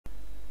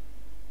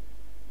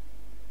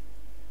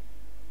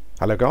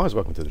Hello guys,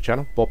 welcome to the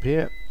channel. Bob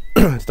here.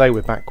 Today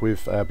we're back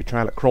with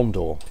Betrayal at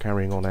Krondor,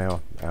 carrying on our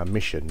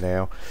mission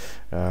now.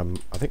 I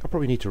think I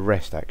probably need to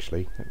rest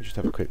actually. Let me just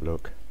have a quick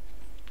look.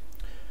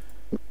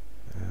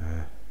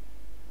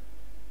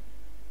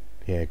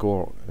 Yeah,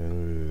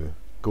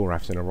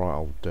 Goraf's in a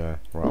right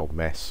old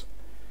mess.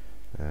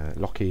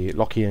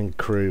 Lockie and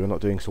crew are not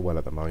doing so well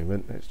at the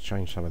moment. Let's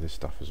change some of this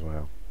stuff as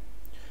well.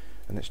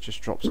 And let's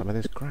just drop some of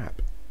this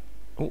crap.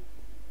 Oh,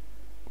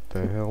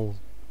 the hell.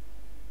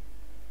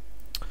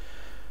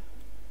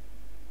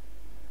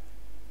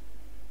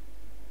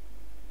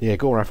 Yeah,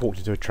 Goraf walked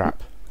into a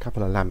trap. A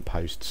couple of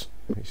lampposts.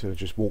 He sort of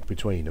just walked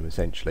between them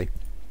essentially,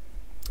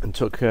 and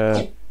took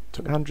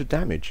 100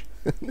 damage.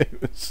 And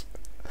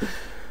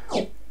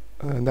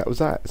that was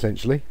that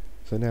essentially.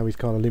 So now he's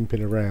kind of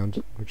limping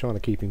around. We're trying to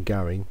keep him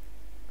going.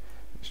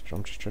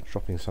 I'm just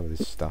dropping some of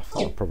this stuff that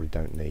I probably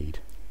don't need.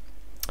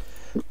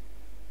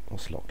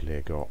 What's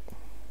Locklear got?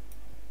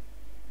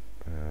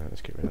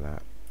 Let's get rid of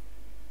that.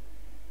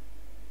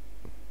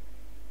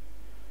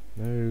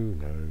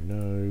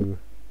 No.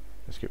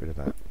 Let's get rid of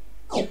that.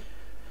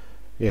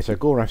 Yeah, so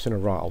Goraf's in a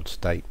right old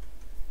state.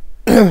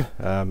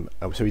 So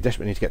we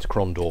desperately need to get to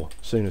Krondor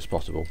as soon as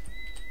possible.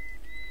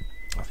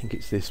 I think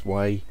it's this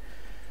way,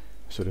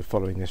 sort of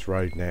following this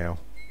road now,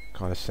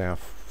 kind of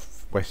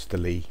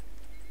south-westerly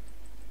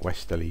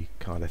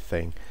kind of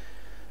thing.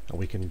 And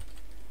we can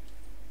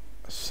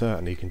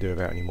certainly can do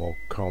without any more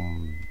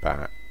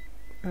combat.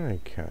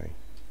 Okay,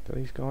 do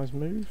these guys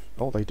move?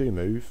 Oh, they do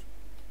move.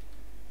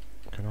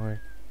 Can I?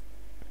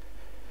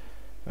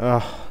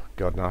 Oh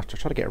God, no! I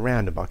tried to get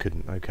around them, but I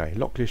couldn't. Okay,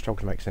 Locklear struggled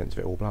to make sense of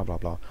it all. Blah blah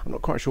blah. I'm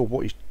not quite sure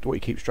what he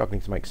keeps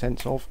struggling to make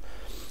sense of,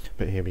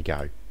 but here we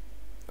go.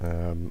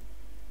 Oh,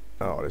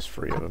 there's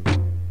 3 of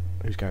them.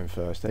 Who's going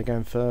first? They're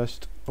going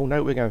first. Oh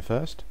no, we're going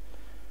first.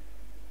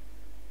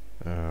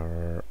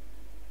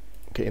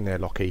 Get in there,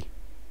 Lockie.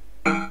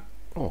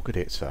 Oh, good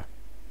hit, sir.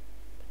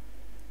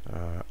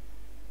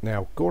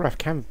 Now Goraf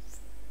can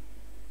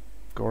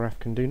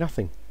do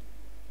nothing.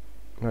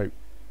 No.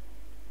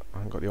 I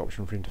haven't got the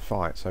option for him to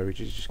fight, so we're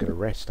just going to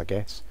rest, I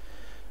guess.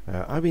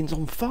 Owen's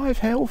on 5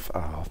 health.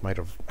 Oh, I've made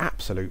an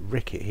absolute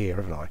ricket here,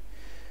 haven't I?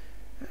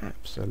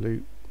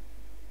 Absolute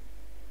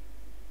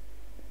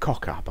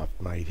cock up I've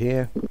made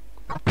here.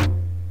 I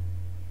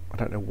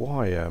don't know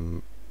why.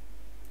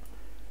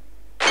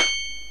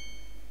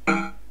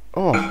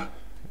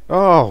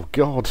 Oh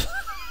God!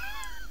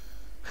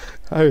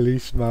 Holy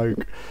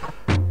smoke!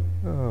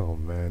 Oh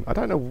man, I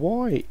don't know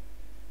why.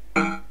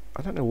 I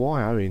don't know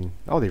why Owen.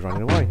 Oh, they're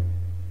running away.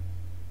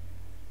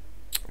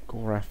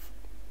 Goraf,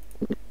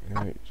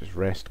 just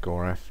rest,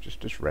 Goraf.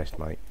 Just rest,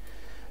 mate.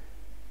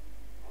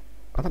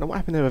 I don't know what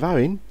happened there with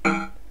Owen.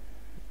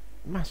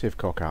 Massive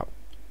cock up.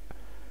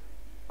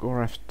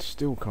 Goraf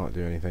still can't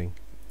do anything.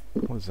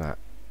 What's that?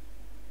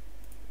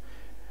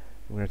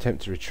 I'm going to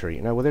attempt to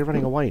retreat. No, well they're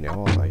running away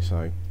now, aren't they?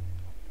 So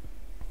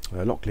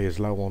Locklear's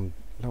low on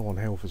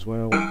health as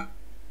well.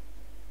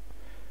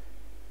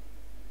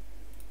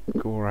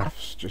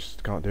 Goraf's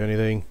just can't do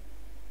anything.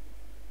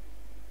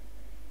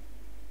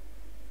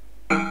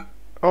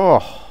 Oh,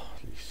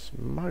 holy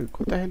smoke!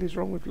 What the hell is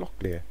wrong with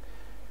Locklear?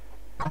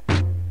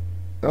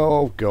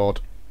 Oh God!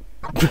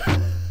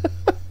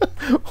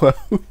 Well,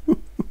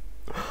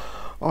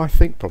 I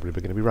think probably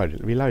we're going to be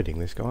reloading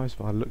this, guys,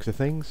 by the looks of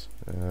things.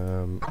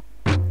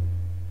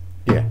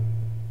 Yeah.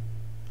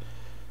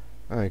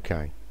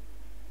 Okay.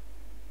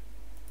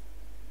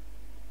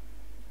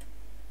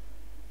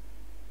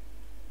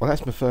 Well,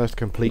 that's my first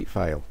complete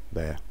fail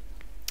there.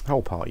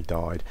 Whole party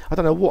died. I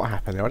don't know what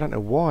happened there. I don't know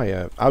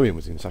why Owen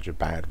was in such a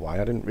bad way.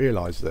 I didn't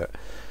realise that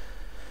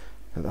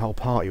the whole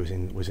party was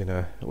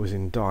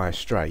in dire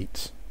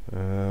straits.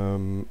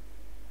 Right.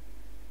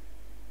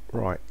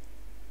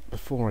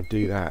 Before I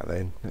do that,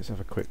 then let's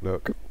have a quick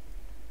look.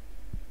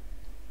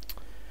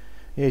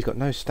 Yeah, he's got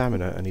no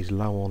stamina and he's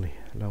low on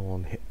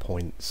hit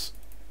points.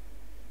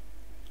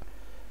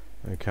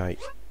 Okay.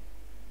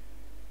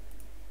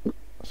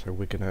 So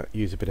we're gonna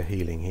use a bit of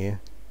healing here.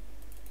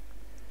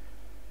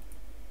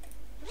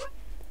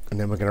 And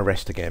then we're going to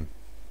rest again.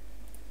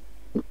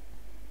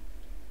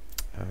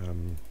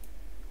 I'm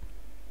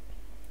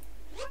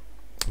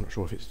not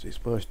sure if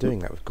it's worth doing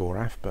that with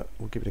Goraf, but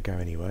we'll give it a go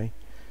anyway.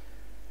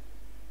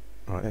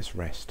 Right, let's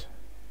rest.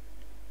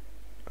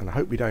 And I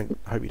hope we don't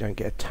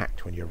get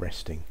attacked when you're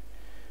resting.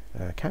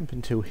 Camp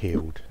until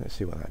healed. Let's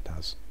see what that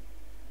does.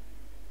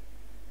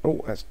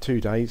 Oh, that's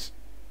 2 days.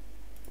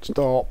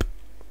 Stop.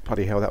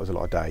 Bloody hell, that was a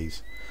lot of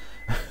days.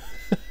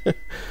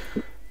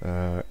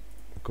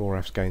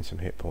 Goraf's gained some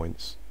hit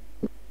points.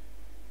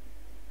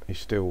 He's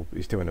still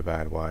in a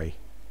bad way.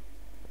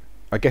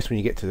 I guess when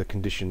you get to the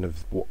condition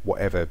of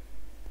whatever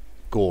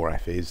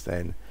Goraf is,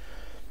 then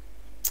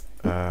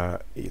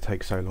it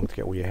takes so long to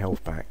get all your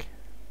health back.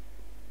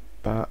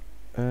 But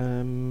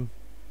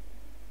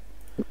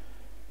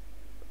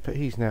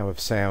he's now of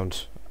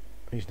sound.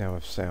 He's now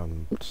of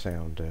sound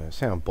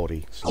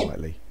body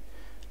slightly.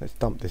 Let's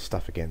dump this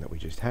stuff again that we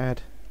just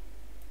had.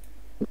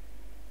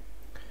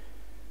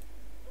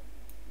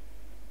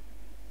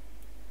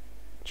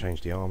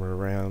 change the armour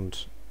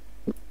around.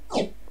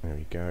 There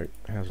we go.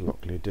 How's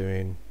Locklear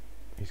doing?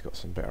 He's got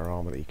some better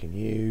armour that he can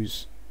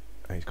use.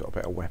 And he's got a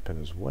better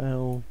weapon as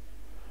well.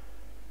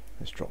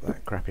 Let's drop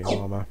that crappy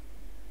armour.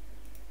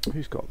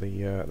 Who's got the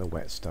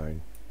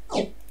whetstone?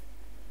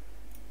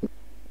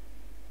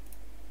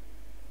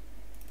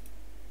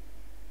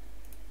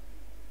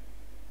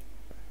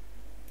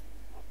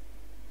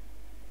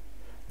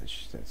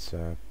 Let's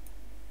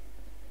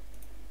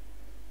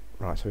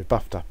right, so we've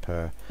buffed up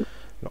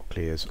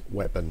Locklear's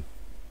weapon.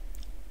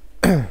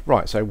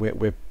 Right, so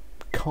we're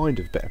kind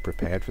of better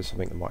prepared for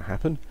something that might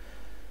happen.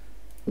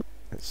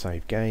 Let's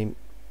save game.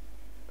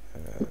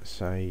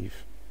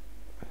 Save.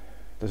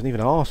 Doesn't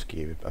even ask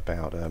you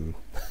about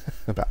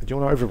about. Do you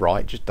want to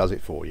overwrite? Just does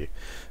it for you.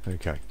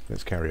 Okay,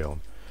 let's carry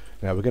on.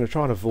 Now we're going to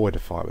try and avoid a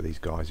fight with these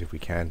guys if we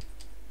can.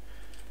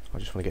 I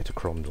just want to get to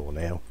Krondor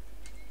now.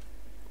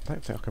 I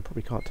don't think I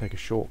probably can't take a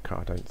shortcut.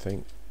 I don't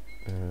think.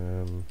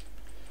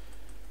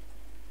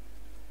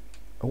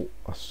 Oh,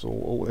 I saw.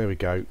 Oh, there we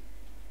go.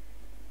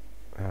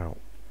 Ow.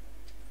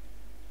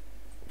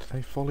 Do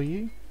they follow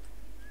you?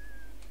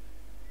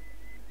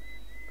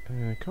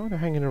 Kind of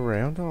hanging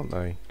around, aren't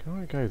they?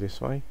 Can I go this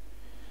way?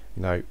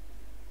 No.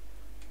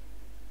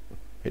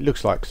 It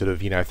looks like sort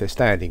of, you know, if they're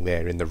standing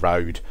there in the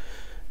road,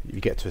 you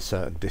get to a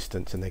certain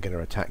distance and they're going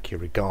to attack you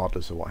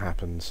regardless of what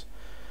happens.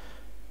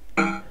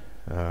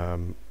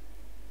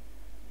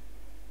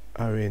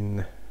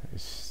 Owen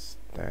is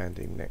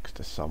standing next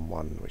to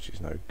someone, which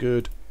is no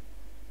good.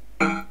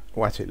 Oh,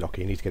 that's it,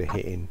 Lockie. You need to get a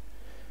hit in.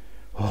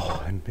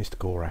 Oh, and Mr.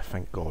 Goraf,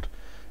 thank God.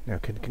 Now,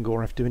 can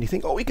Goraf do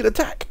anything? Oh, he can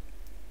attack!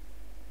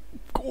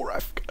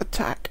 Goraf can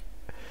attack!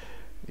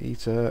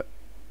 He's, or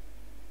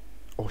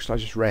should I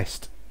just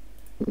rest?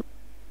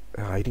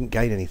 Oh, he didn't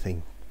gain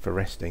anything for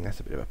resting. That's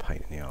a bit of a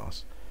pain in the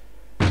arse.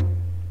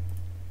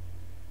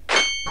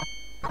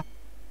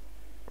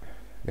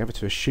 The other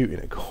two are shooting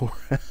at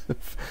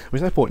Goraf.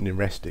 There's no point in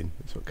resting.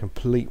 It's a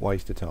complete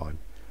waste of time.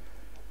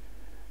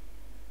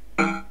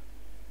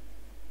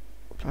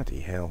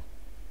 Bloody hell.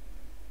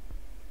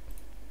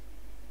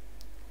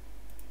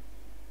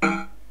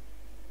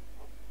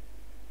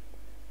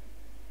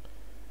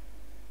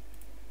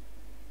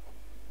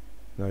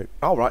 No.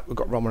 Oh, right, we've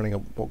got one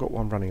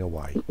running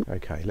away.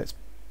 Okay, let's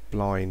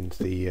blind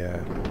the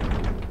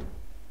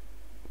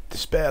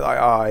Despair thy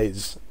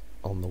eyes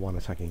on the one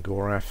attacking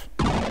Goraf.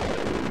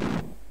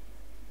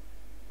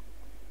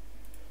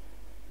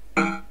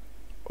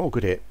 Oh,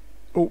 good hit.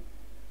 Oh.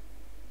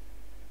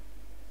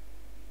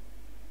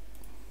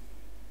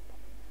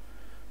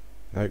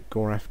 No,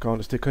 Goraf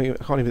can't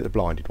even hit the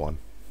blinded one.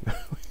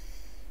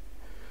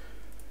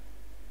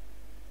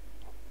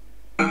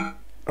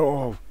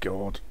 Oh,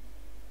 God.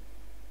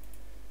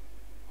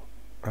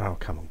 Oh,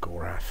 come on,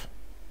 Goraf.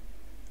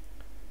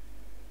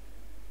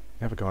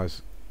 The other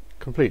guy's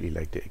completely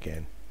legged it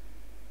again.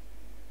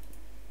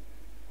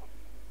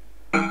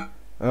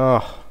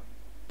 Oh,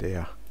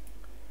 dear.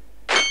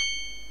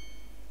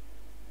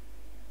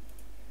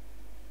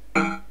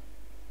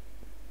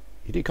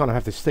 You do kind of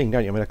have this thing,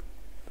 don't you? I mean,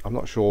 I'm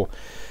not sure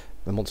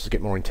the monsters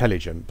get more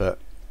intelligent, but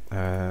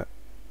they're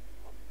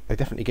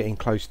definitely getting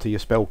close to your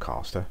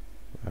spellcaster.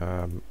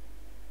 So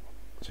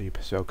your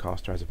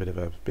spellcaster has a bit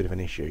of an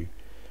issue.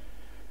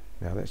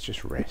 Now let's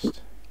just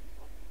rest.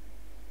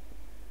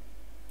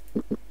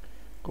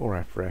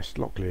 Goraf rest.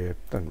 Locklear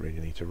doesn't really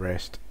need to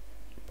rest.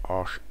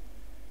 Bosh.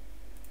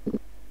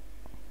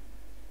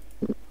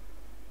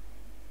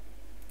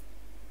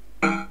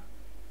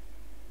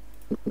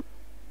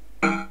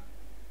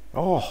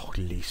 Oh,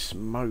 holy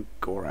smoke,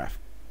 Goraf.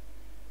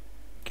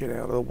 Get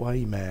out of the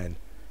way, man.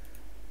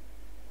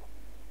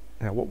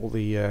 Now what will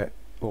the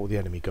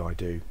enemy guy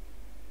do?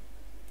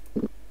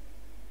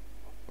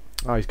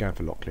 Oh, he's going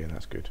for Locklear,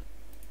 that's good.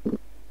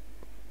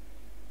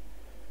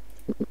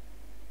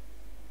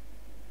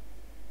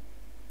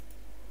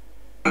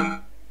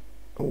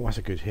 Oh, that's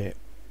a good hit.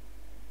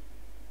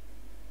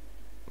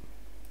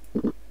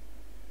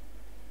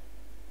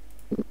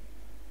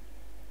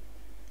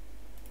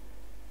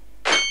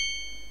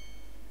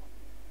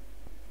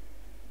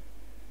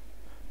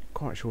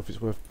 Quite sure if it's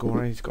worth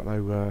going. He's got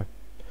no.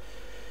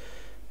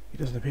 He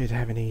doesn't appear to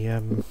have any.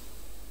 He's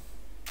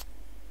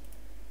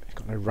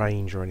got no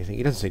range or anything.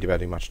 He doesn't seem to be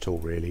doing much at all,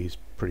 really. He's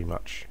pretty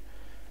much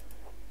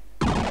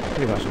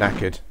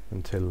knackered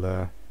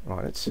until.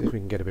 Right, let's see if we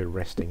can get a bit of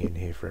resting in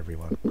here for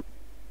everyone.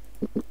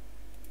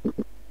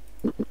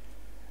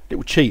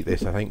 Little cheat,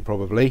 this, I think,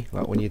 probably.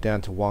 Like when you're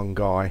down to one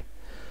guy,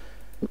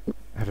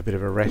 have a bit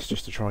of a rest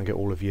just to try and get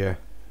all of your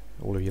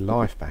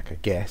life back. I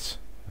guess.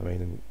 I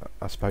mean,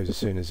 I suppose as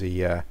soon as he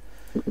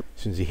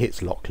hits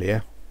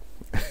Locklear,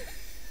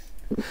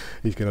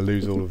 he's going to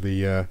lose all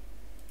the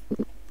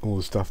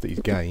stuff that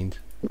he's gained.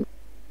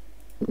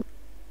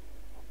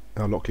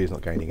 Oh, Locklear's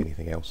not gaining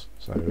anything else,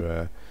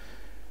 so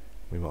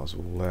we might as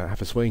well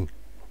have a swing.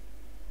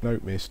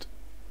 Nope, missed.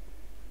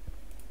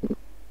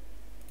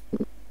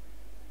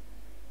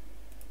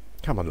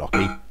 Come on,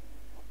 Lockie.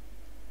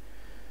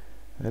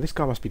 This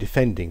guy must be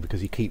defending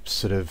because he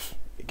keeps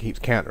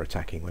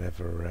counter-attacking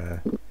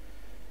whenever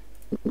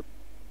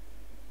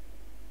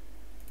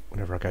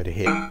whenever I go to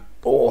hit.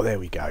 Oh, there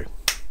we go.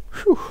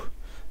 Whew.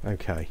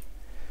 Okay.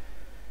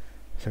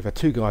 So we've had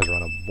 2 guys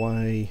run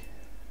away.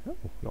 Oh,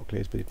 not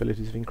clear, but his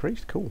abilities have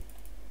increased. Cool.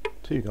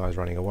 2 guys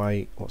running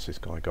away. What's this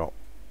guy got?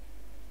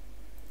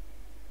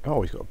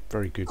 Oh, he's got a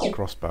very good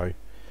crossbow.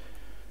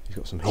 He's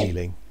got some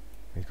healing.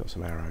 He's got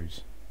some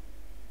arrows.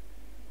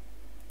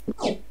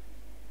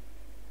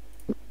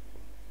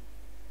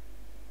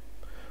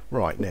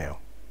 Right, now.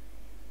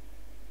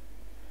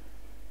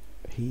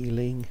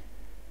 Healing.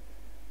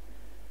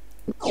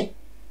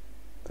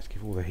 Let's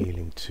give all the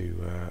healing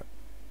to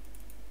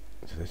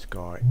this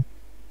guy.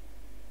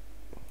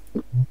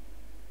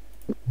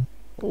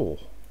 Oh.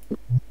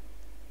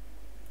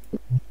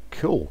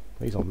 Cool.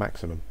 He's on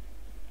maximum.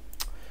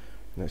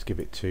 Let's give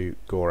it to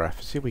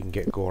Gorath. See if we can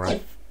get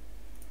Gorath.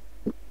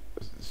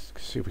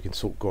 See if we can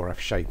sort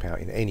Gorath's shape out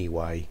in any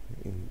way,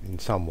 in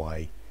some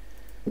way.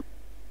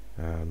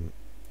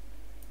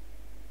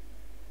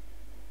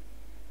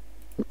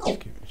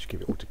 Let's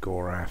give it all to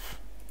Gorath.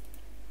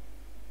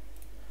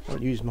 I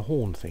haven't used my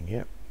horn thing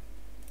yet.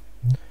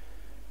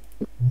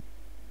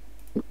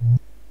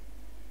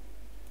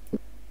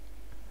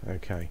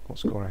 Okay,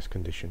 what's Gorath's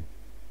condition?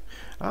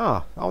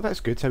 Oh, that's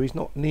good. So he's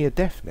not near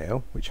death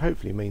now, which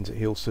hopefully means that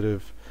he'll sort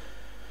of,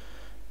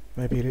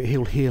 maybe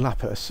he'll heal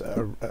up at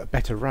a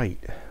better rate.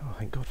 Oh,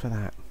 thank God for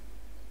that.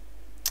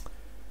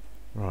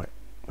 Right,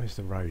 where's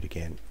the road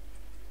again?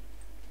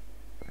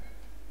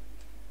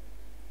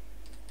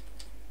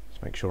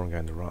 Let's make sure I'm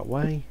going the right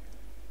way.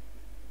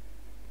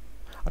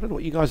 I don't know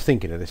what you guys are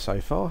thinking of this so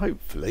far.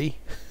 Hopefully,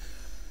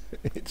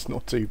 it's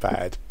not too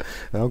bad.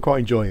 And I'm quite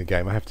enjoying the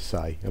game, I have to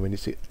say. I mean,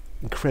 it's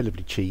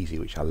incredibly cheesy,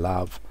 which I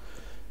love.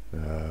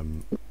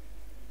 The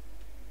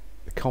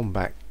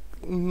combat,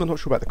 I'm not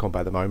sure about the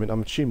combat at the moment.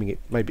 I'm assuming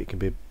maybe it can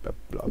be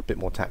a bit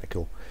more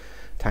tactical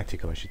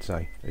I should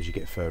say, as you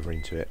get further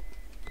into it.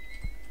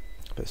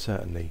 But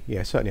certainly,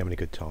 yeah, certainly having a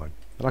good time.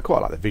 And I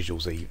quite like the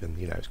visuals even,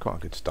 you know, it's quite a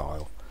good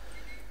style.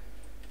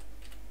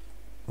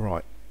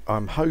 Right,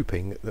 I'm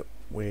hoping that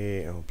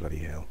we're, oh bloody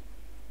hell.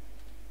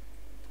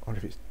 I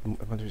wonder if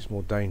it's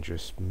more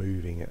dangerous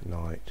moving at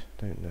night,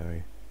 don't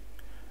know.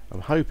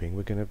 I'm hoping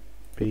we're going to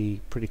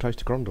be pretty close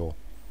to Krondor.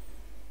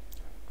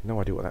 No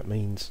idea what that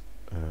means,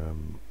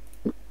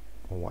 or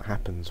what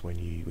happens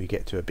when we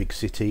get to a big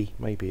city.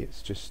 Maybe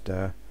it's just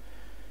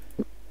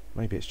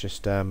maybe it's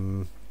just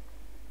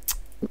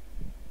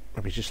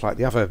like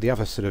the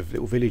other sort of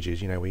little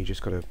villages, you know, where you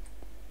just got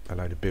a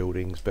load of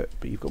buildings, but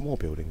you've got more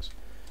buildings.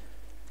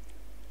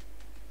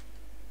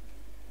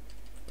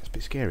 It's a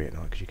bit scary at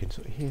night because you can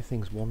sort of hear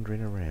things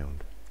wandering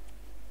around.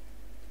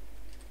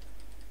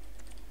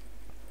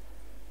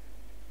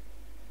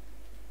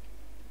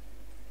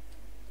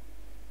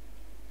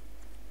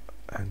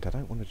 And I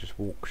don't want to just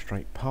walk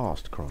straight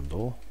past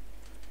Krondor.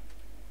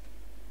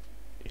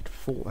 You'd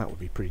thought that would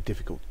be pretty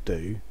difficult to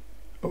do.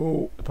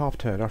 Oh, the path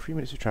turned. After a few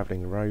minutes of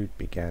travelling, the road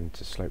began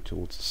to slope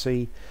towards the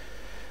sea,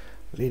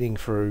 leading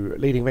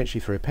eventually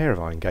through a pair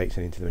of iron gates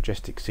and into the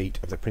majestic seat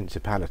of the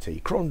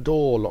principality.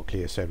 Krondor,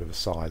 Locklear said with a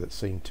sigh that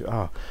seemed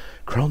to...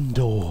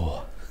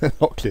 Krondor,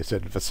 Locklear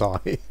said with a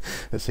sigh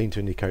that seemed to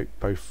indicate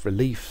both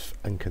relief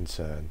and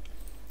concern.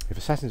 If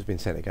assassins have been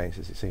sent against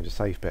us, it seems a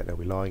safe bet they'll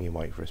be lying in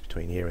wait for us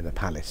between here and the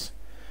palace.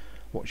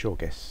 What's your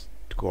guess,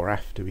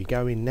 Gorath? Do we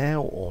go in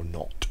now or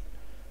not?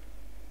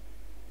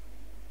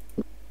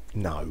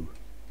 No.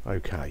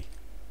 Okay.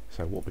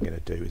 So what we're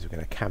going to do is we're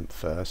going to camp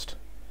first.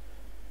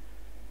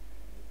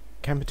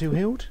 Camper 2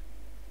 healed?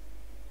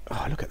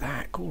 Oh, look at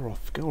that.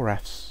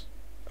 Gorath's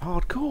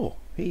hardcore.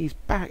 He's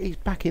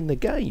back in the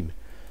game.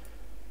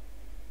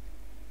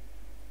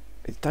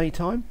 It's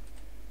daytime.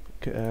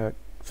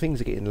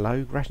 Things are getting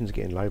low, rations are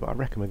getting low, but I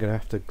reckon we're going to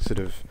have to sort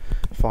of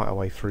fight our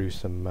way through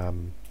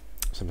some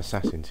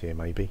assassins here,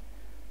 maybe.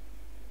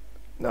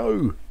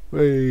 No!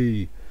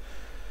 Hey!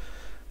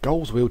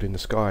 Gulls wheeled in the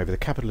sky over the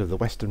capital of the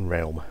Western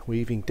Realm,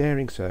 weaving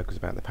daring circles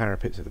about the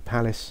parapets of the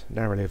palace,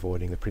 narrowly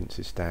avoiding the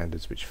prince's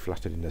standards which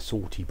fluttered in a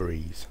salty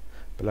breeze.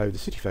 Below, the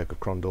city folk of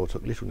Krondor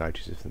took little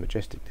notice of the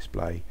majestic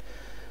display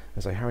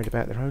as they hurried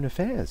about their own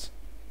affairs.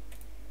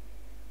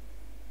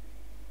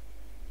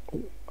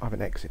 Oh, I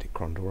haven't exited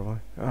Krondor,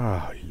 have I?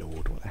 Oh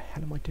Lord, what the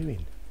hell am I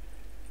doing?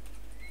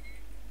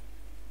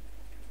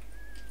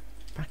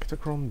 Back to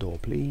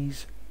Krondor,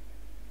 please.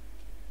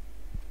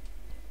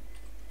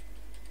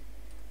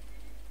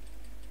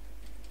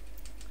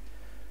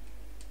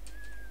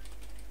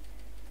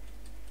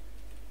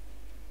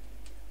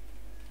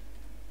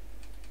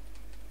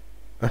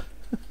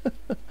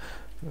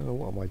 Oh,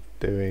 what am I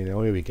doing?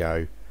 Oh, here we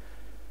go.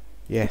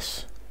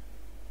 Yes.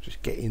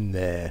 Just get in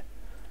there.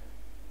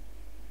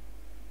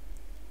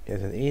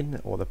 There's an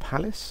inn, or the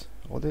palace,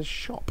 or there's a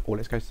shop. Or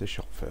let's go to the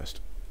shop first.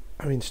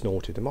 Owen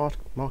snorted. The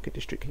market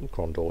district in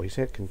Krondor, he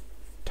said,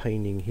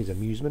 containing his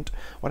amusement.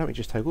 Why don't we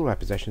just take all our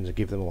possessions and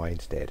give them away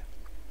instead?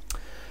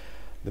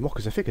 The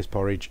mockers are thick as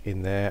porridge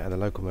in there, and the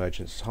local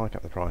merchants hike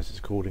up the prices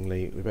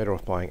accordingly. We're better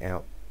off buying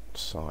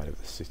outside of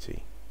the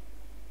city.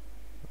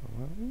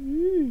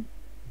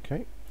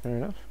 Okay, fair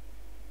enough.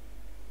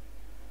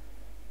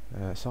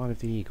 Sign of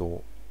the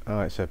eagle.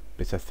 Oh, it's a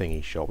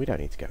thingy shop. We don't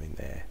need to go in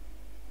there.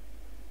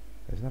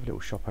 There's another little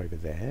shop over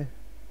there.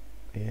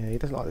 Yeah, he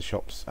doesn't like the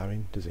shops,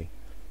 Owen, does he?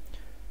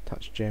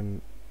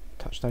 Touchstone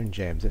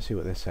gems. Let's see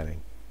what they're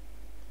selling.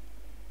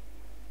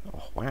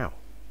 Oh wow,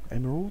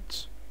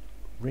 emeralds,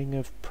 ring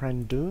of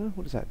Krondor.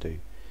 What does that do?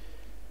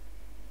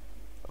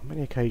 On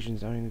many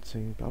occasions, Owen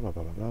seen blah blah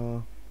blah blah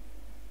blah.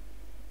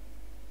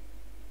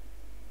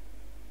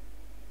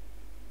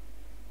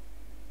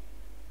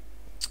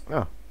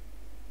 Ah,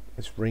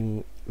 this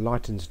ring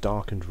lightens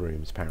darkened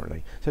rooms,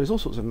 apparently. So there's all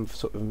sorts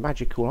of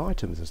magical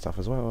items and stuff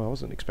as well. I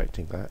wasn't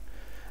expecting that.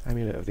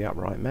 Amulet of the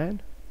Upright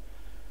Man.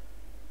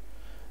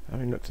 I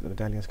mean, looked at the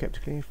medallion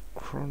skeptically.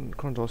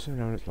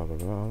 Krondor, blah blah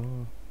blah.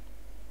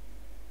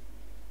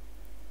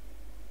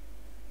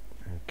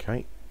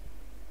 Okay,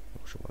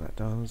 not sure what that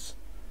does.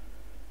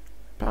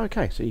 But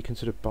okay, so you can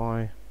sort of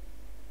buy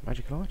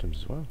magical items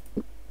as well.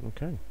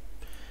 Okay,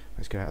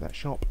 let's get out of that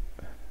shop.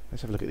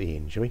 Let's have a look at the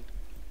inn, shall we?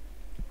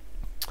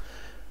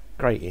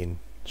 Great inn,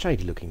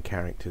 shady looking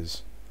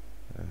characters,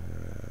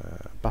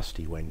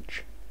 busty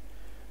wench.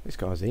 This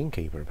guy's the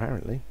innkeeper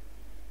apparently.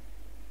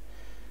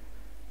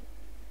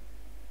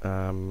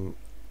 No,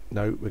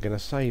 we're going to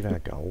save our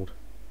gold.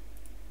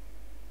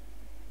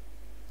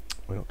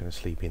 We're not going to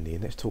sleep in the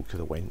inn. Let's talk to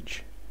the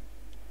wench.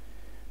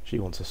 She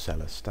wants to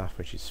sell us stuff,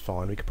 which is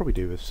fine. We could probably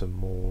do with some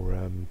more.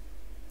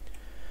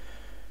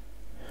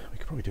 We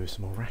could probably do with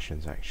some more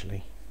rations,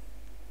 actually,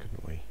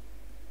 couldn't we?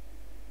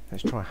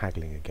 Let's try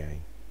haggling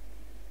again.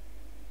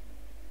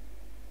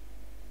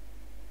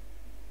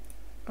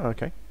 Oh,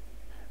 okay.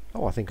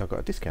 Oh, I think I got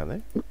a discount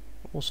there.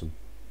 Awesome.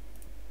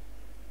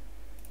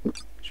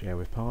 Share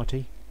with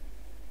party.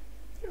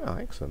 Oh,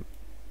 excellent.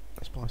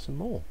 Let's buy some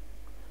more.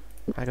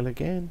 Haggle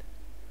again.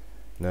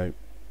 No.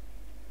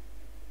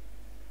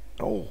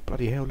 Oh,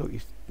 bloody hell, look,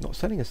 he's not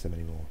selling us them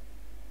anymore.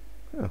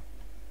 Oh.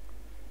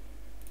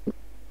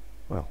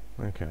 Well,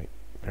 okay,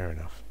 fair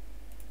enough.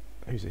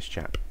 Who's this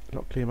chap?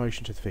 Locklear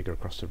motioned to the figure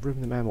across the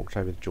room. The man walked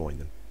over to join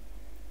them.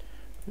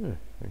 Oh,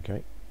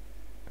 okay.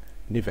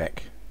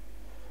 Nivek.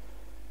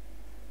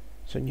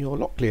 Senor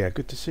Locklear,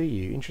 good to see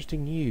you.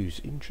 Interesting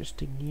news.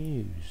 Interesting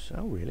news.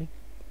 Oh, really?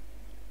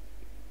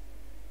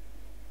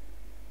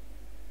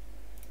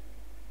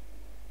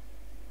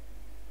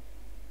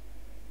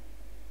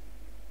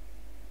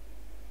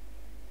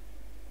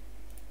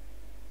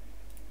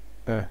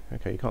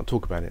 Okay, you can't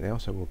talk about it now,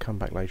 so we'll come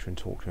back later and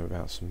talk to him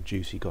about some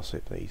juicy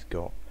gossip that he's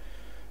got.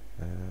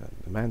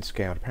 The man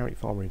scowled, apparently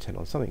far more intent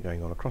on something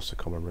going on across the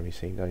common room. He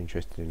seemed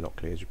uninterested in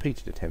Locklear's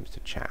repeated attempts to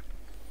chat.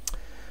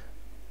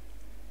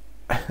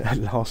 At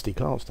last he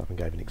glanced up and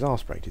gave an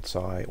exasperated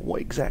sigh.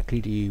 What exactly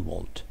do you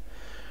want?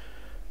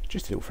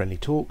 Just a little friendly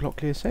talk,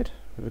 Locklear said,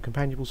 with a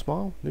companionable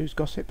smile. News,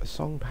 gossip, a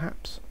song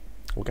perhaps?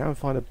 We'll go and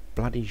find a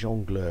bloody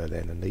jongleur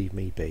then and leave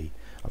me be.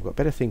 I've got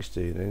better things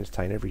to do than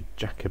entertain every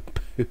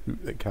jackapoo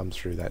that comes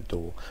through that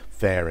door.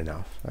 Fair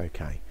enough.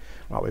 Okay.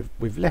 Right,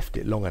 we've left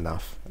it long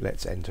enough.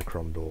 Let's enter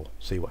Krondor.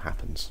 See what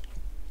happens.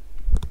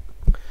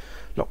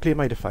 Locklear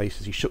made a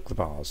face as he shook the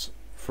bars.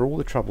 For all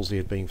the troubles he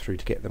had been through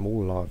to get them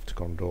all alive to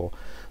Krondor,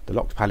 the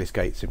locked palace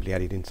gate simply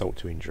added insult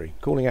to injury.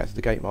 Calling out to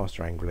the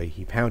gatemaster angrily,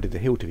 he pounded the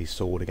hilt of his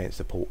sword against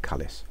the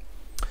portcullis.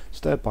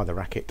 Stirred by the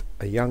racket,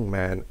 a young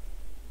man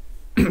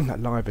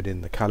livered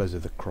in the colours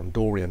of the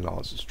Krondorian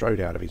lance strode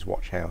out of his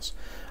watch house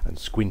and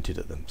squinted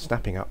at them,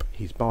 snapping up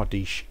his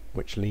bardiche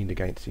which leaned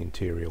against the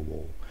interior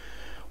wall.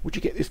 Would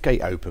you get this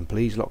gate open,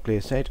 please?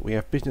 Locklear said. We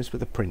have business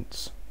with the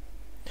prince.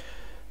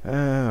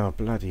 Oh,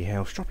 bloody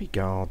hell. Stroppy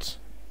guards.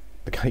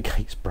 The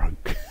gate's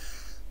broke.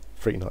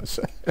 Pretty nice.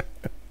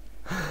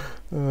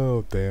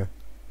 Oh dear.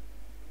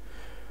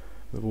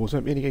 The walls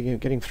won't be any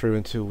getting through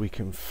until we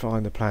can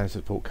find the plans to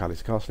the portcullis.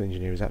 The castle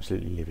engineer is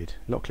absolutely livid.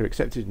 Locklear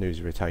accepted news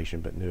of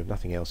irritation, but knew of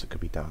nothing else that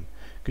could be done.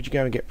 Could you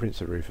go and get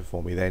Prince Arufa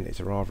for me then? It's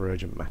a rather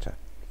urgent matter.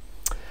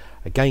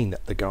 Again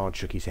the guard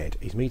shook his head.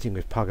 He's meeting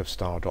with Pug of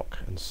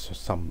Stardock and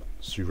some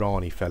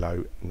Surani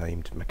fellow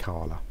named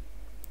Makala.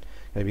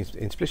 Gave him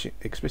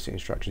explicit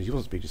instructions. He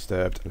wasn't to be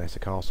disturbed unless the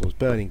castle was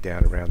burning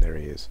down around their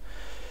ears.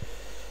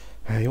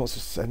 He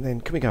wants to, and then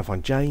can we go and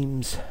find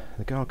James?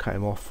 The guard cut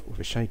him off with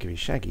a shake of his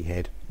shaggy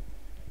head.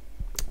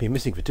 Been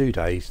missing for 2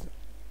 days.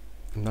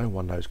 No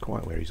one knows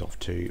quite where he's off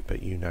to,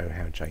 but you know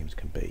how James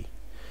can be.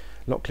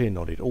 Locklear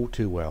nodded. All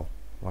too well.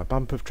 My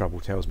bump of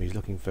trouble tells me he's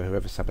looking for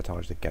whoever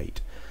sabotaged the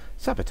gate.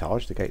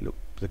 Sabotage? The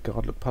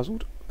guard looked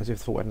puzzled, as if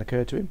the thought hadn't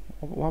occurred to him.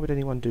 Why would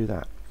anyone do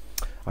that?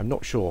 I'm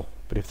not sure,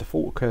 but if the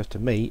fault occurs to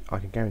me, I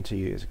can guarantee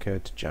you it's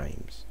occurred to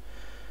James.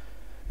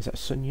 Is that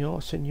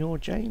Senor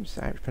James? Is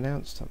that how it's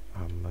pronounced?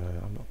 I'm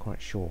not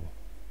quite sure.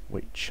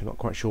 I'm not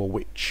quite sure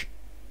which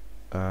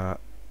one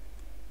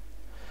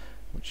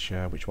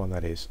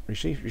that is.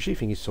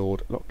 Sheathing his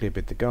sword, Locklear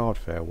bid the guard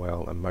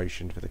farewell and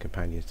motioned for the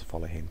companions to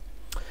follow him.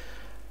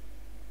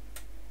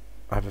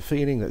 I have a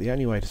feeling that the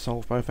only way to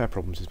solve both our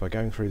problems is by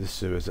going through the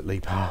sewers that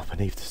lead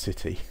beneath the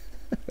city,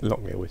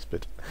 Locklear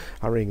whispered,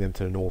 hurrying them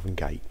to the northern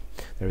gate.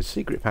 There is a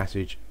secret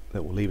passage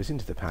that will lead us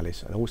into the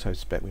palace, and I also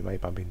suspect we may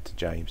bump into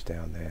James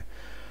down there.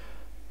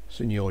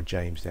 Senor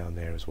James down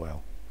there as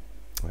well.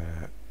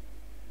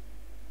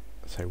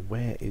 So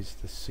where is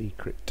the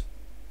secret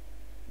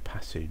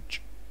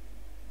passage?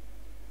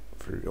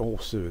 Through all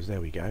sewers,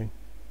 there we go.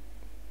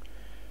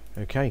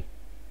 Okay,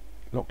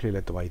 Locklear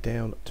led the way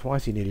down.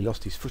 Twice he nearly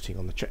lost his footing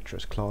on the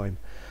treacherous climb,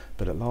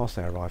 but at last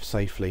they arrived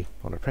safely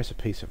on a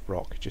precipice of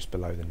rock just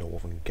below the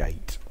northern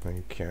gate.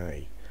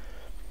 Okay.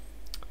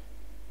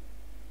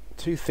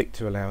 Too thick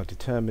to allow a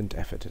determined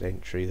effort at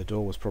entry, the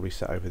door was probably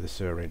set over the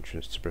sewer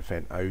entrance to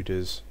prevent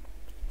odours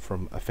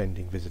from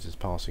offending visitors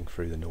passing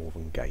through the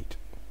northern gate.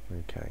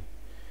 Okay.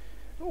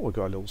 Oh, we've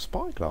got a little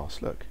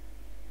spyglass, look.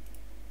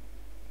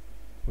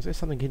 Was there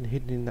something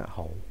hidden in that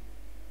hole?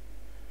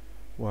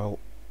 Well,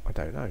 I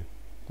don't know.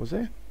 Was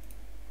there?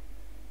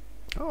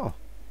 Oh,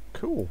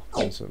 cool.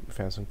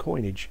 Found some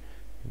coinage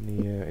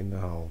in the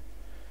hole.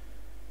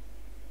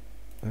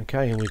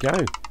 Okay, here we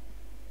go.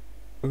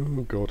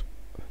 Oh god.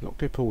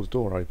 Locklear pulled his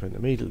door open.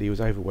 Immediately he was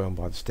overwhelmed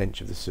by the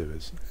stench of the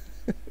sewers.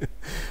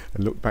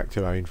 And looked back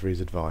to Owen for his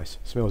advice.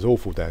 Smells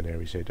awful down there,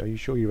 he said. Are you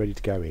sure you're ready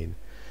to go in?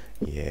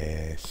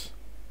 Yes.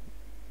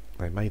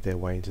 They made their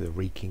way into the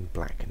reeking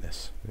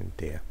blackness. Oh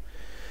dear.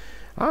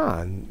 Ah,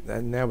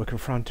 and now we're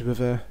confronted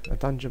with a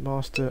Dungeon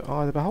Master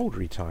Eye of the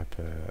Beholdery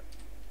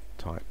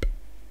type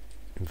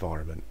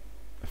environment.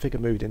 A figure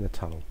moved in the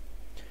tunnel.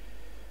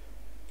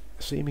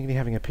 Seemingly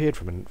having appeared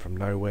from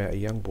nowhere, a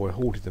young boy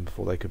halted them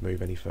before they could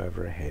move any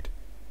further ahead.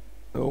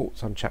 Oh,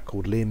 some chap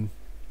called Lim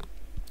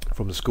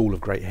from the School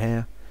of Great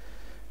Hair.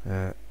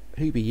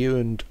 Who be you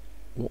and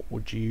what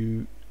would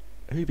you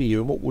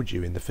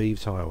in the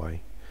Thieves'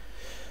 Highway?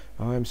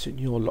 I am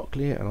Signor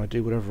Locklear, and I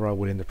do whatever I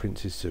will in the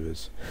Prince's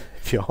sewers.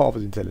 If you're half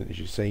as intelligent as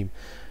you seem,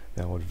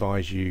 then I'll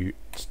advise you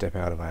to step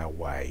out of our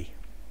way.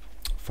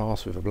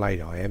 Fast with a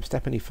blade I am.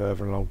 Step any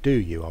further and I'll do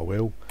you, I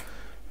will.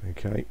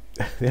 Okay.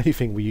 The only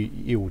thing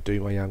you will do,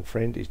 my young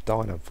friend, is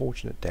die an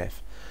unfortunate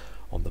death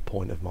on the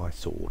point of my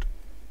sword.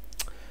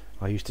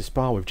 I used to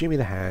spar with Jimmy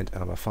the Hand,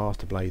 and I'm a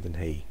faster blade than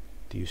he.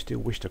 Do you still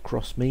wish to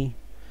cross me?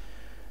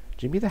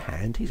 Jimmy the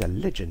Hand? He's a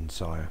legend,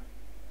 sire.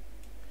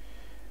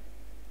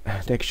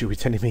 Next you'll be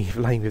telling me you've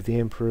lain with the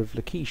Emperor of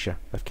Kesh.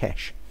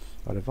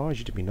 I'd advise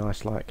you to be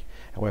nice like.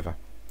 However,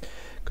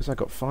 because I've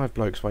got 5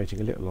 blokes waiting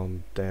a little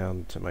on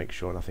down to make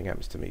sure nothing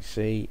happens to me.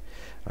 See,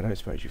 I don't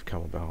suppose you've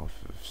come on behalf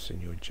of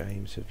Signor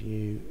James, have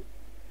you?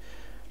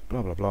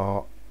 Blah blah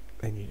blah.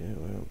 Then you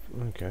do,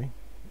 well, okay.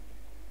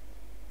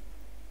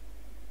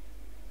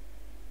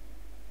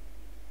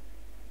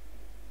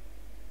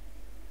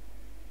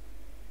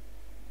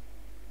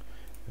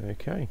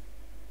 Okay.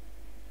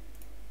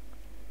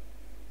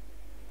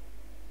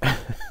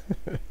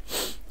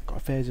 Got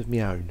affairs of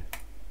my own.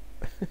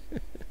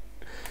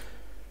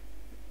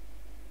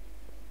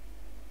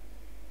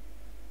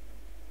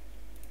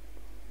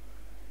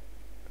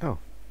 Oh,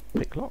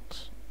 pick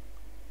locks.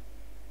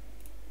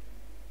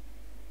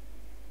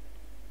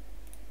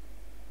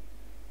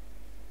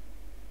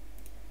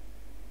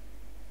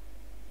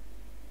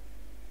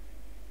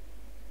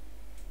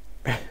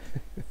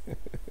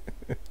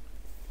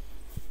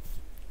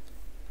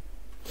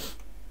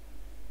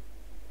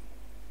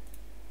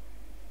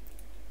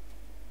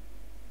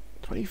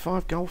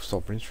 $25 gold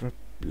sovereigns for a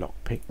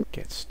lockpick.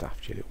 Get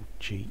stuffed, you little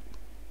cheat.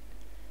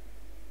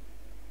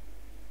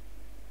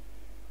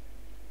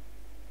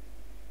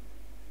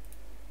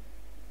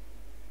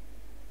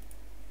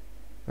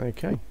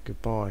 Okay,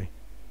 goodbye.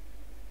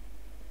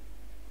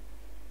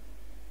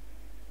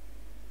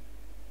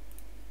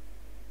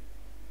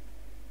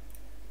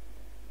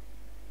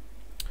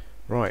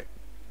 Right,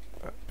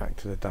 back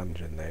to the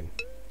dungeon then.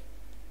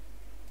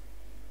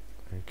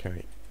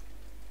 Okay.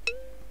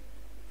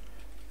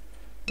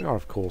 We are,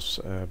 of course,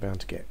 bound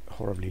to get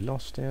horribly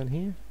lost down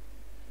here.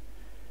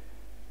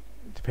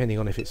 Depending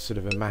on if it's sort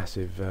of a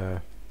massive...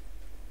 I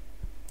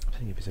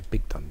don't know if it's a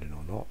big dungeon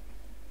or not.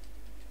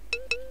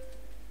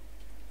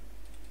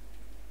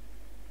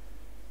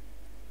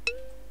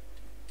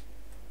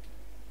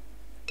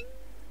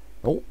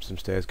 Oh, some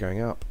stairs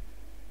going up.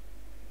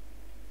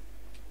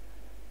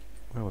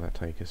 Where will that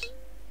take us?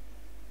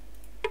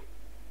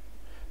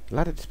 The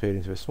ladder disappeared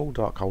into a small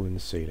dark hole in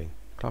the ceiling.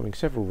 Climbing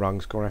several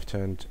rungs, Gorath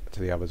turned to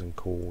the others and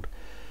called,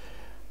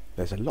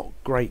 "There's a lock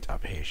grate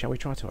up here. Shall we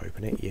try to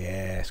open it?"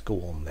 "Yes,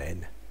 go on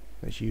then.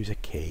 Let's use a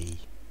key."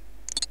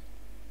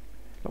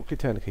 Locklear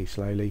turned the key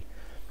slowly.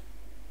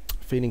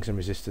 Feeling some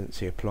resistance,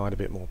 he applied a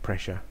bit more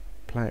pressure,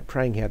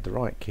 praying he had the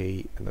right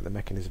key and that the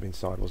mechanism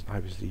inside wasn't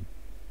hopelessly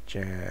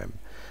jam.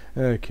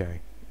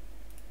 Okay.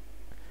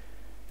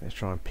 Let's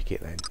try and pick it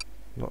then.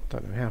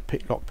 Don't know how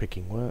lock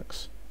picking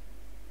works.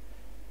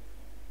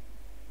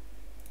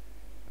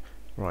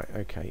 Right,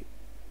 okay.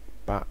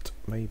 But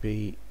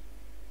maybe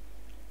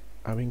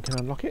Owen can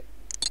unlock it?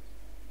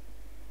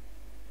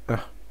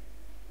 Ah.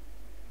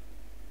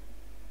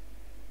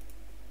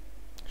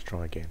 Let's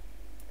try again.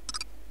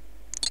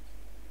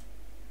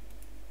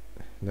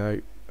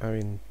 No,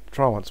 Owen,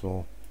 try once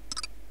more.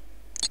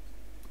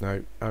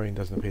 No, Owen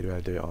doesn't appear to be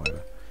able to do it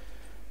either.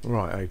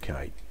 Right,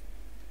 okay.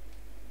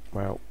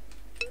 Well,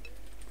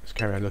 let's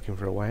carry on looking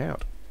for a way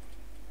out.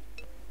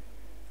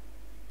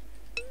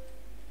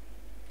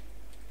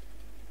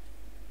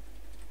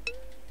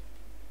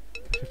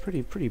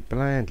 pretty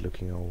bland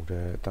looking old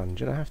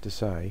dungeon, I have to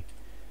say.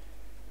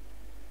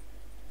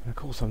 And of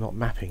course I'm not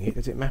mapping it.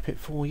 Does it map it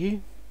for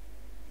you?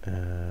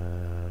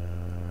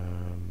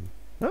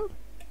 No.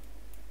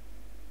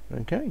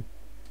 Okay.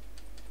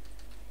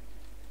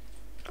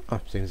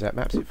 Ah, seems that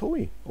maps it for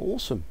you.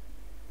 Awesome.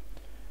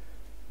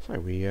 So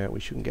we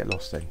shouldn't get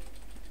lost then.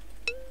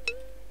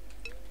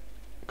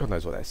 God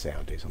knows what that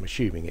sound is. I'm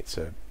assuming it's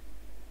a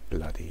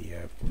bloody.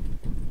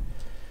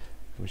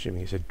 I'm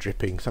assuming it's a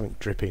dripping, something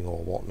dripping or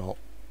whatnot.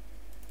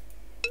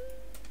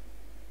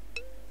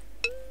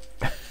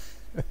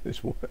 It's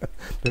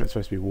supposed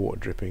to be water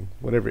dripping.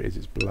 Whatever it is,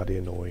 it's bloody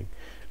annoying.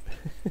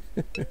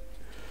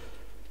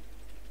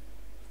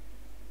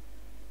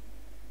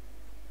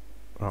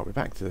 Right, we're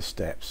back to the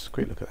steps.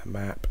 Quick look at the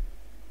map.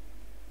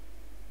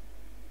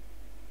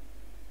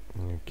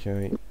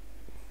 Okay.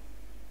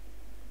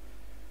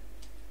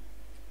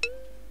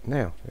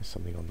 Now, there's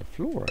something on the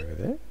floor over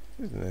there,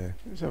 isn't there?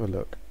 Let's have a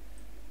look.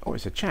 Oh,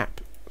 it's a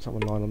chap.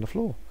 Someone lying on the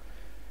floor.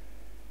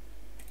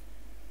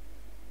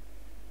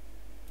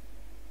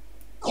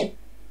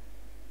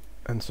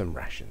 And some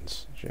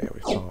rations. Share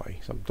with party.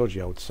 Some dodgy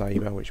old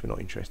sabre, which we're not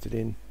interested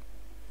in.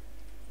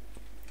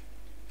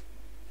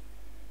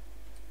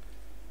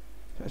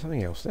 Is there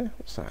something else there?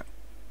 What's that?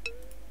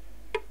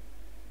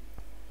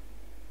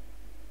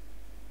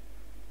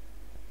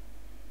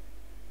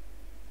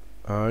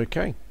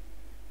 Okay.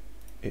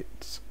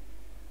 It's...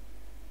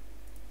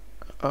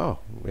 Oh,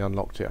 we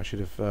unlocked it. I should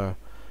have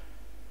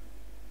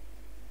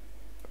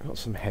got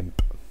some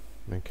hemp.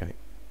 Okay.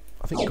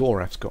 I think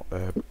Goraf's got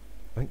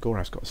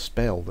a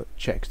spell that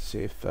checks to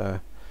see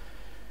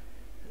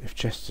if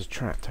chests are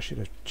trapped. I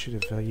should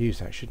have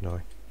used that, shouldn't I?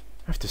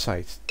 I have to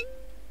say,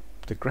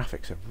 the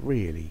graphics are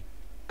really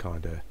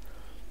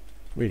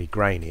really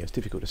grainy. It's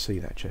difficult to see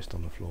that chest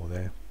on the floor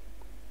there.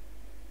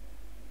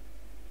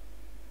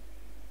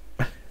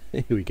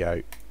 Here we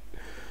go.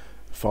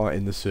 Fight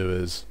in the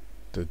sewers.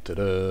 Da, da,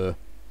 da.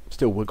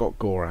 Still, we've got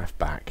Goraf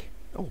back.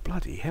 Oh,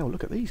 bloody hell,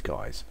 look at these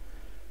guys.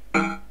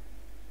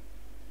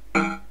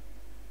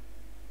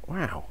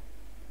 Wow.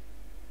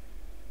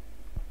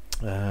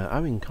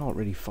 Owen can't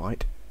really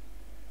fight.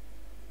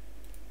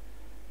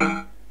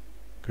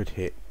 Good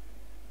hit.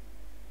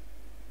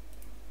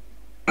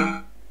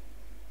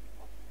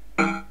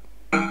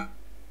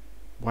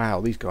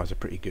 Wow, these guys are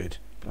pretty good.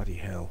 Bloody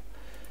hell.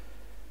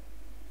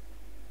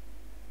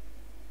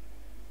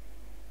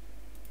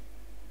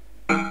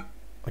 I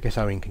guess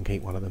Owen can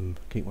keep one of them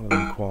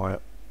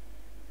quiet.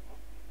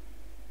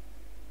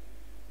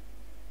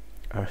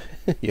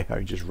 Yeah,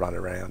 Owen just run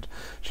around,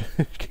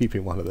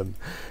 keeping one of them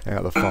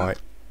out of the fight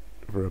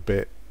for a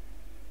bit.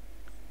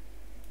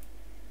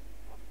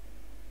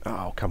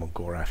 Oh, come on,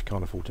 Goraf,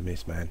 can't afford to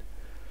miss, man.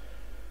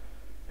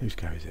 Whose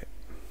go is it?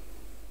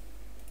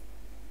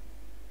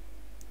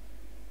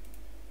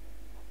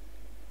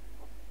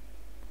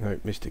 No,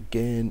 missed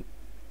again.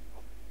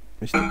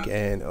 Missed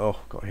again. Oh,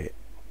 got hit.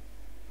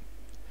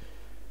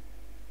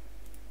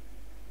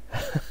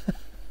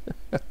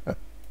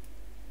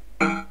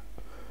 Oh,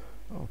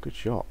 good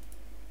shot.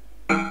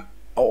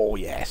 Oh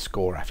yes,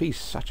 Goraf. He's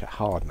such a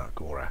hard nut,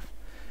 Goraf.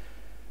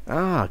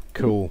 Ah,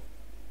 cool.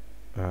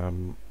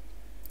 The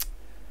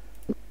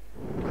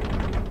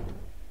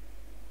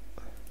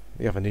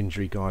other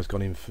injury guy's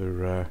gone in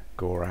for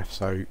Goraf,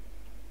 so you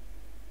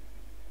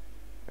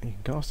can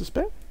cast a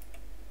spell.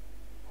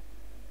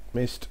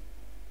 Missed.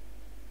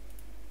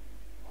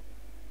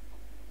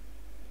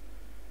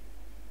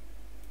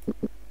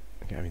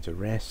 Going to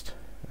rest.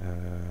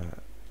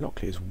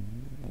 Locklear's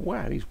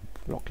wow,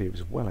 Locklear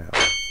was well out.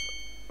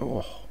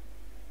 Oh.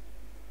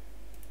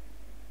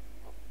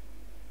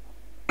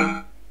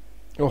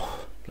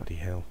 Oh, bloody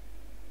hell.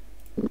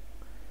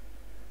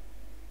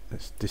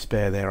 Let's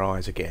despair their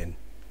eyes again.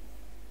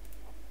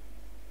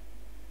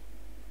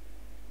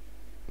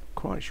 Not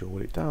quite sure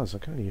what it does. I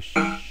can only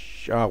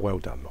oh, well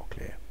done,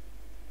 Locklear.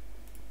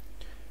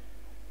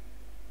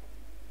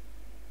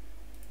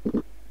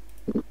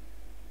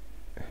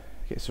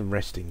 Get some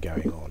resting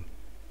going on.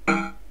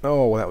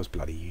 Oh, well, that was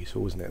bloody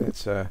useful, wasn't it?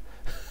 Let's we're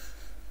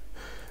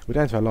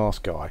down to our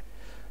last guy.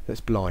 Let's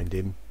blind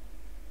him,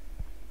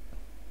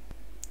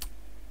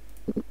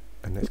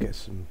 and let's get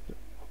some.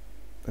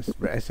 Let's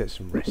get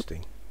some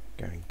resting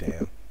going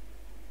down.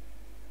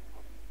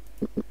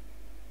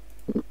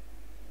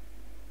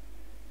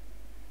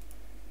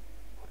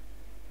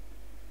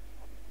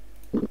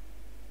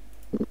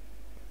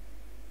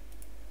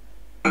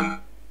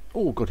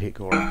 Oh, good hit,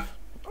 Goraf.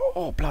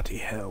 Oh, bloody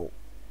hell.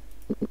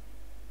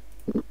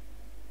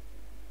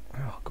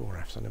 Oh,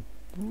 Goraf's in a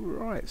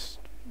right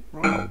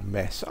old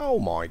mess. Oh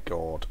my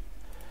god.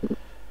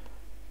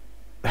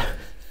 Well,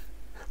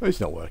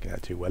 it's not working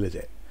out too well, is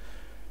it?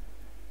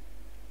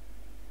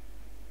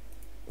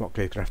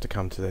 Locklear's gonna have to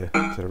come to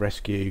the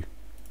rescue.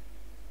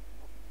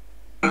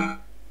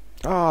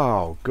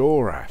 Oh,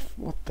 Goraf.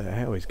 What the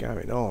hell is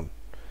going on?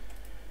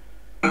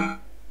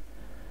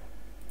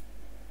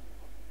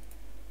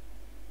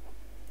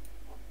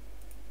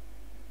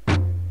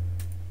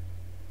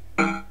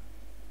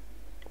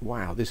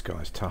 Wow, this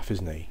guy's tough,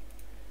 isn't he?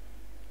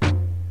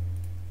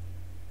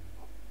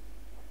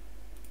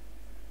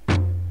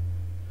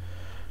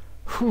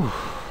 Whew.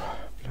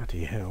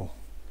 Bloody hell.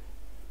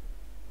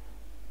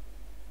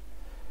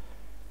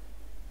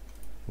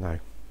 No. Well,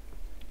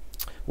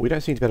 we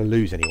don't seem to be able to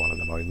lose anyone at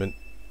the moment.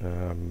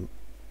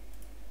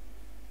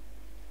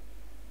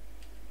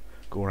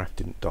 Goraf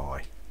didn't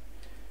die.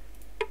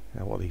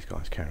 Now what are these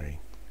guys carrying?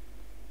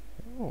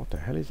 Oh, what the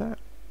hell is that?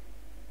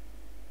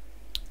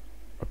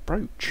 A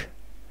brooch.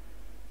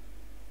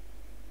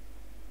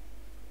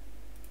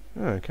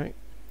 Okay.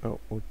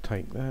 Oh, we'll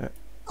take that.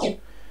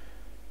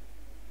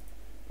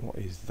 What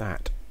is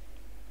that?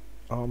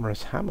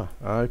 Armorous hammer.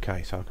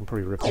 Okay, so I can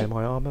probably repair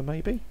my armour,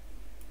 maybe?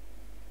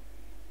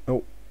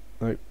 Oh,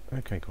 no.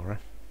 Okay, Goraf.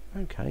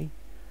 Okay.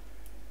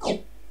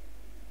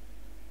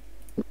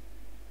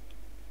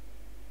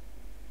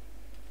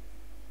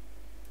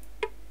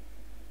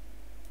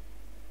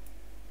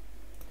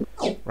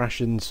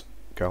 Rations,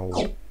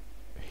 gold,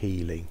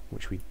 healing,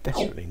 which we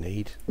desperately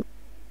need.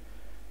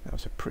 That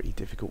was a pretty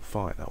difficult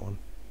fight, that one.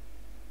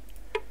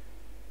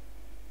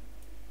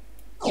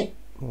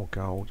 More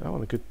gold. Oh,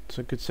 and it's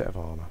a good set of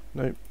armour.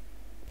 Nope.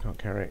 Can't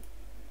carry it.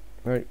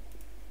 Nope.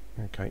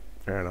 Okay,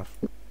 fair enough.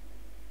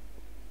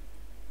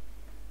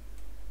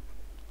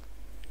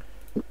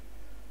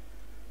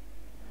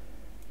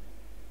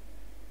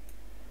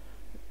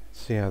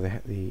 See how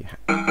the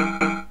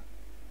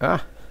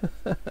ah,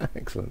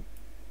 excellent.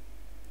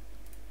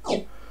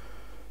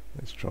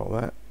 Let's try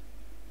that.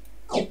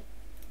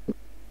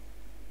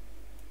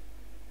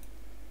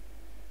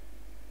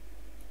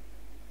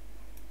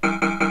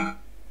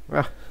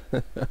 Ah,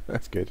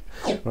 that's good.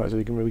 Right, so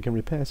we can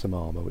repair some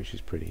armour, which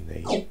is pretty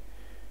neat.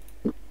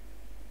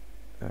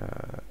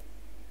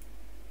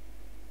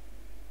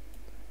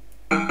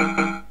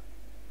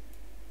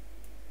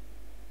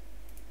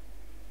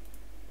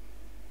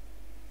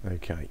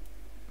 Okay,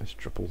 let's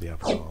drop all the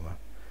other armour.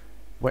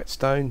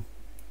 Whetstone.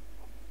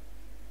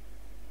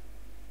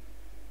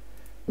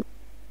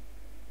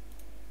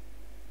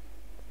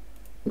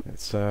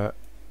 Let's give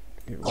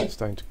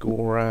Whetstone to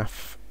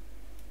Goraf.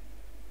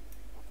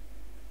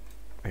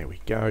 There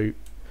we go.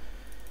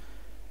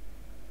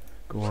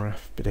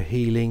 Goraf, bit of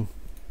healing.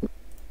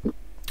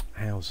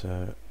 How's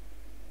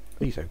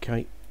he's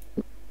okay.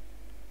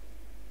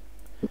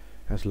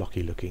 How's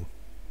Lockie looking?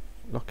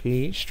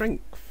 Lockie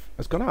strength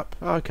has gone up.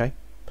 Oh, okay.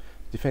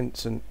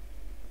 Defense and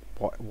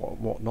what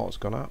not has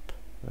gone up.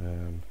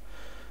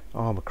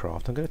 Armor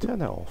craft. I'm going to turn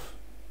that off.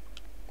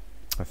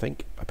 I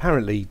think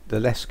apparently the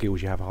less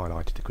skills you have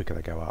highlighted, the quicker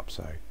they go up.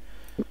 So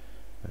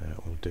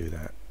we'll do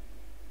that.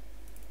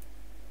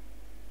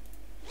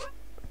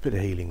 A bit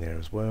of healing there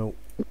as well.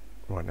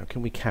 Right, now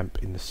can we camp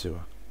in the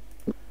sewer?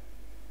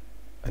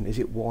 And is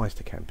it wise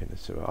to camp in the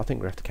sewer? I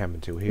think we have to camp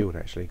until healed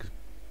actually, because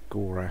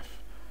Goraf.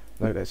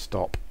 No, let's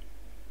stop.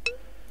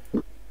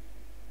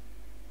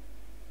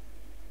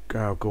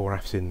 Oh,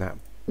 Goraf's in that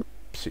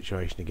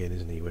situation again,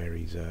 isn't he? Where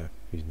he's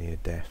near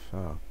death.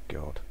 Oh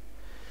God.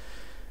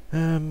 I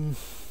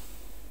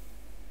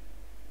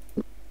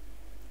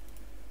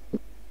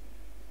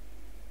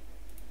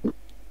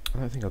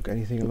don't think I've got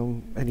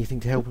anything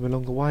to help him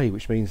along the way,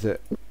 which means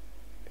that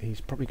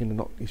he's probably going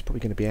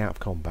to be out of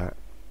combat.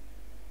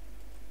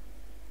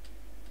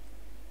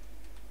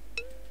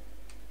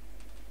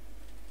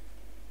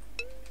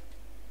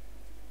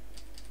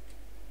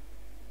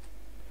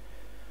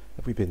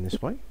 Have we been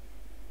this way?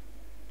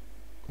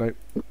 Nope.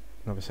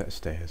 Another set of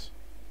stairs.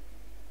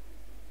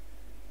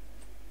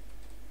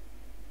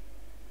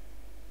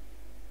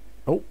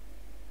 Oh.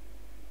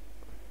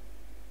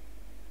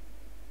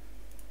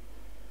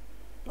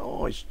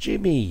 Oh, it's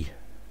Jimmy.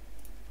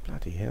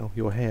 Bloody hell,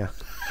 your hair.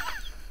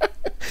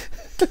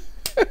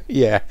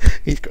 Yeah,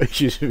 he's got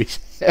issues with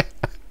his hair.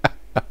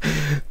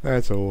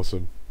 That's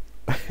awesome.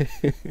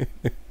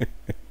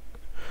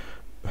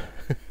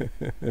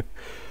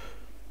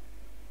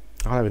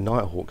 I'll have a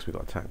Nighthawks we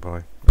got attacked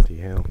by. Bloody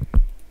hell.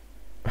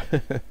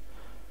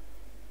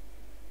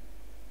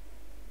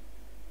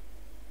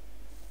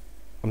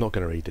 I'm not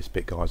going to read this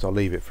bit, guys. I'll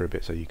leave it for a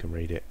bit so you can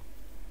read it.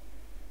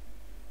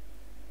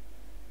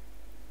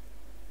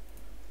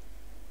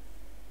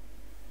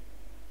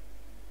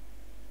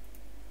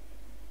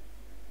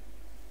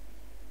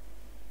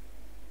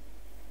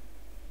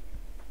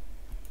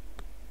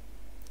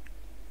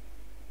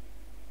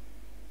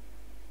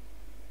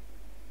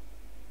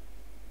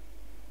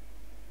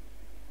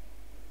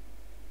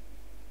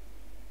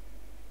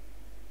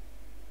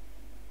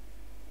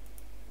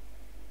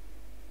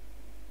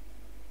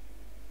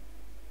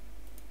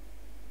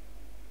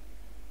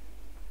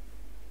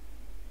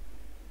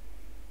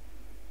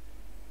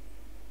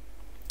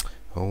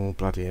 Oh,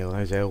 bloody hell,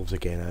 those elves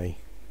again, eh?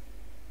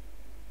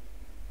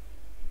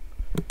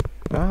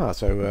 Ah,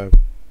 so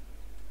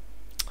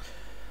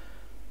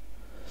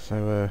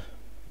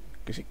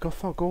is it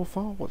Gothar?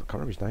 Gorfar? What? I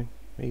can't remember his name.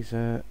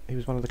 He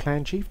was one of the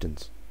clan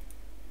chieftains.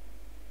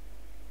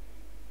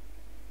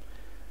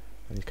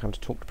 And he's come to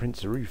talk to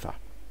Prince Zarufa.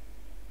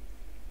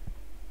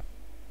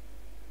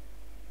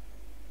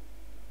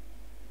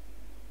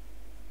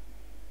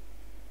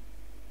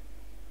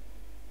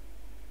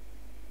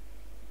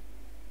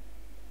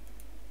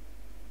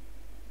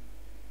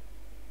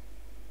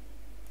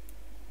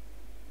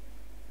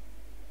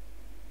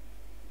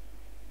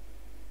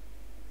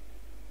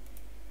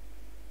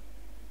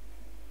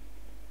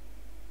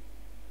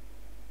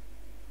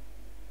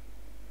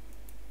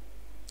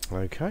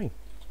 Okay.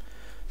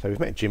 So we've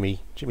met Jimmy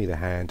the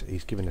Hand.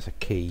 He's given us a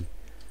key,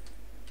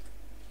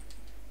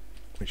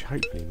 which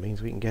hopefully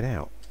means we can get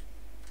out.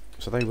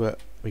 So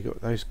we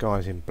got those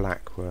guys in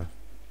black were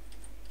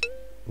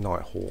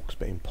Nighthawks,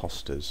 but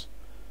imposters.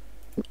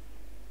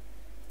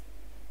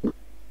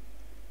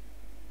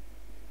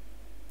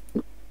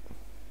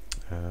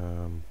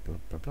 Blah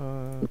blah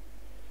blah.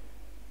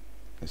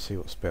 Let's see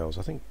what spells.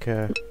 I think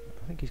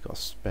he's got a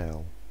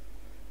spell.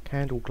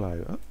 Candle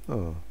glow.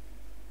 Oh.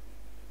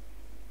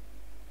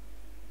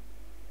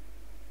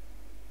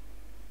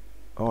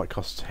 Oh, it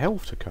costs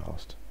health to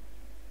cast.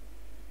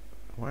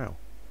 Wow.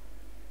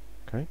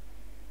 Okay.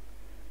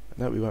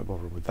 No, we won't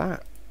bother with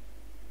that.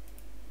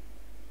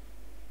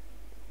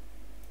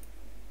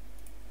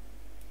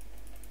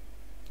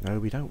 No,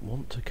 we don't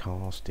want to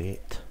cast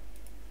it.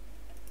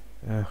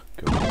 Oh,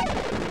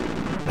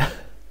 God.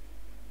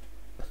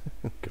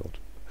 God.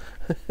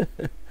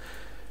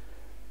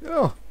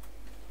 Oh,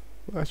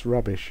 that's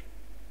rubbish.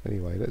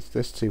 Anyway, let's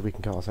see if we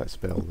can cast that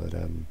spell that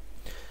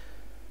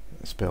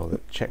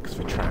checks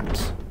for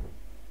traps.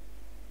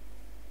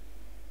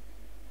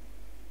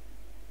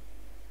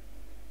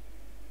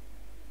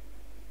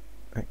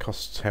 That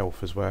costs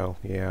health as well.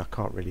 Yeah, I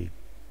can't really.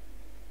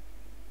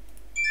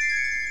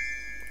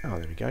 Oh,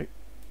 there we go.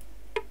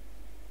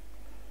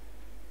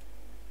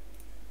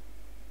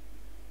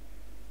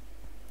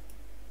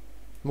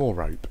 More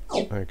rope.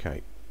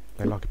 Okay.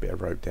 They like a bit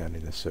of rope down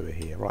in the sewer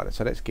here. Right,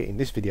 so let's get in.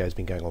 This video has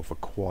been going on for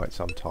quite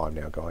some time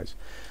now, guys.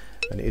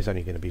 And it is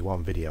only going to be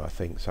one video, I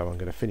think, so I'm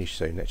going to finish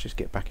soon. Let's just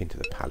get back into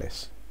the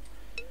palace.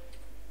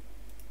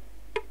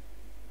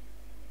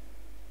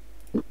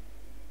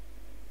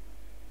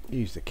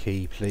 Use the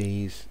key,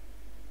 please.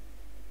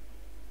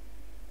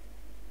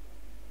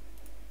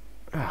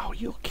 Oh,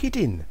 you're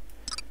kidding!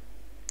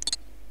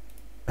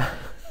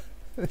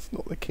 That's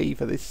not the key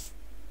for this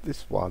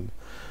one.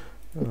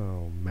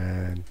 Oh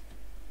man.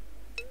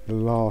 The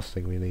last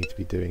thing we need to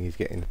be doing is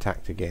getting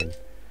attacked again.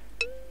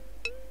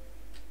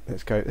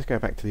 Let's go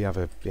back to the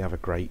other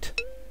grate.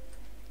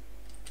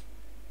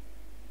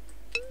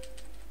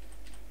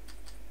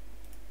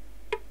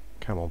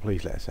 Come on,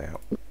 please let us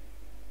out.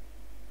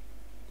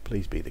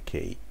 Please be the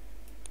key.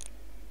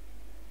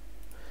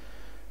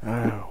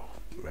 Oh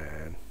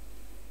man.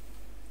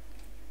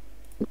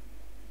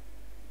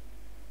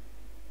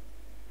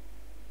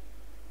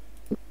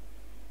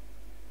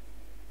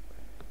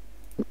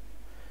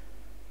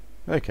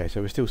 Okay,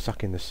 so we're still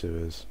stuck in the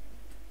sewers.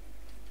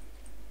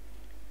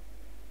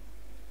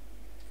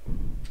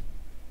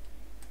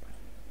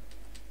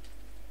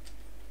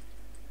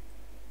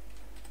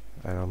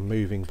 And I'm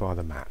moving by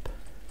the map.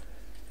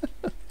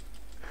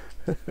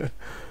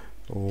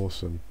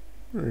 Awesome.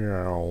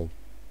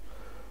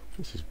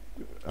 This is...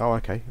 Oh,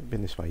 okay. I've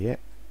been this way yet.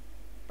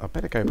 I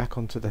better go back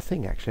onto the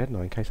thing, actually, hadn't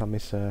I? In case I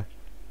miss... I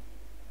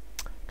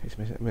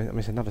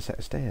miss another set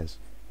of stairs.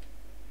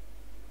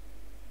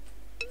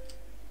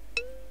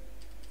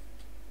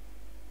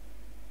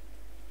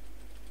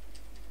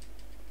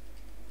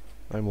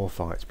 No more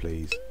fights,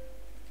 please.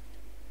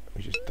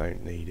 We just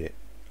don't need it.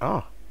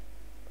 Ah!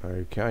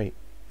 Okay.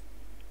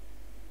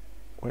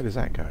 Where does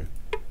that go?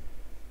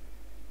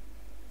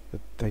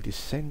 They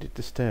descended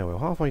the stairwell.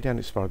 Halfway down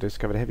its spiral, they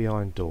discovered a heavy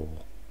iron door.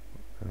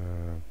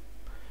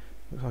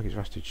 Looks like it's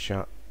rusted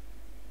shut.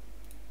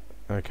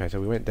 Okay,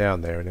 so we went down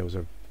there and there was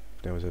a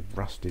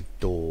rusted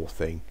door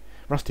thing.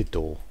 Rusted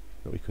door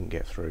that we couldn't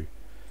get through.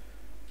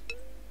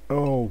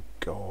 Oh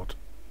God.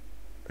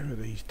 Who are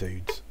these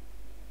dudes?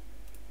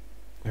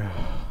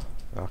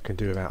 I can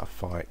do without a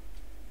fight.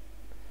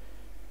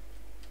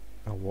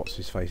 Oh, what's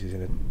his face is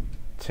in a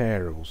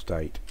terrible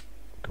state.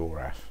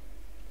 Gorath.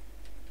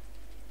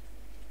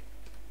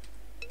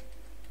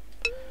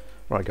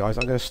 Right guys,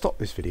 I'm going to stop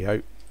this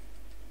video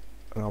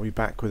and I'll be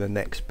back with the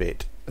next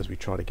bit as we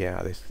try to get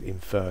out of this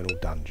infernal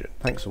dungeon.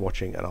 Thanks for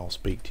watching and I'll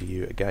speak to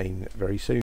you again very soon.